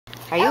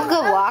Are you a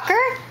good walker?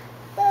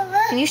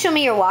 Can you show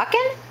me you're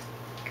walking?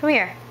 Come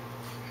here.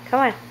 Come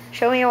on.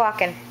 Show me you're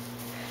walking.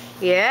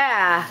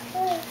 Yeah.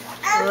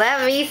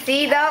 Let me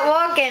see that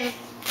walking.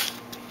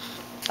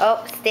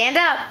 Oh, stand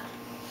up.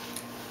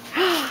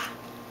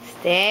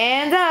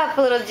 Stand up,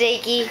 little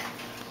Jakey.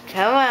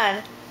 Come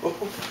on.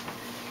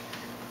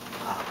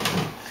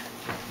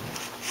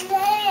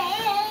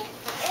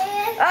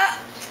 Oh,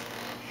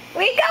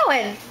 where you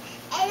going?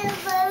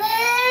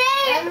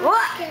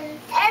 What?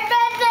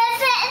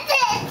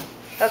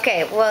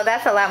 Okay, well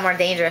that's a lot more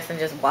dangerous than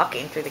just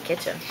walking through the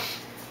kitchen.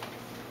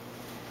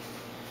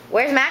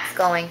 Where's Max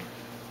going?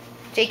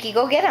 Jakey,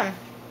 go get him.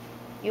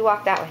 You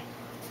walk that way.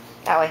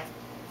 That way.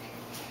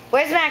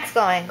 Where's Max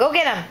going? Go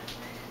get him.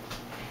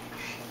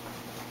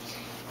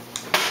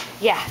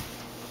 Yeah.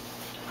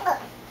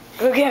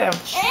 Go get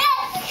him.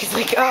 He's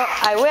like, oh,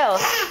 I will.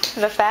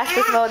 The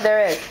fastest mode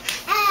there is.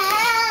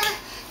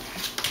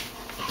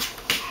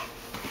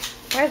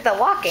 Where's the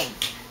walking?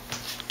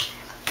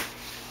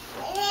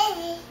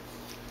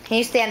 Can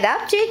you stand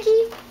up,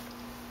 Jakey?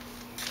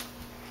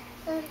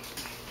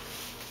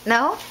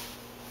 No?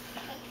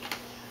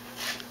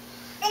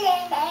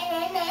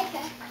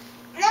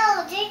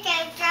 No, Jakey,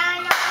 I'm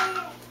trying to.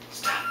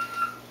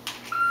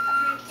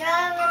 I'm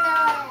driving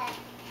away.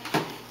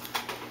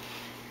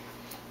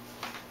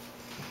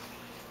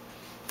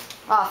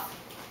 Off.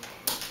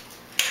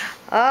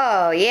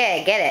 Oh,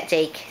 yeah, get it,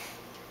 Jake.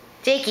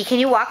 Jakey, can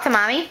you walk to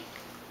mommy?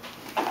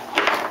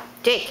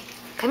 Jake,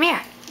 come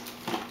here.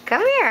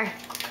 Come here.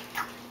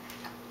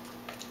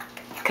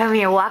 Come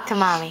here, walk to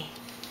mommy.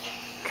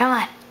 Come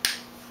on.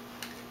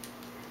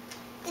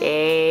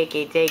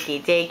 Jakey, Jakey,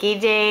 Jakey,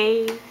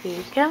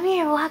 Jakey. Come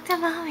here, walk to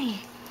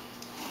mommy.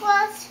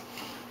 What?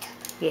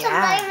 Yeah. To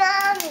my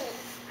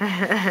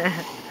mommy.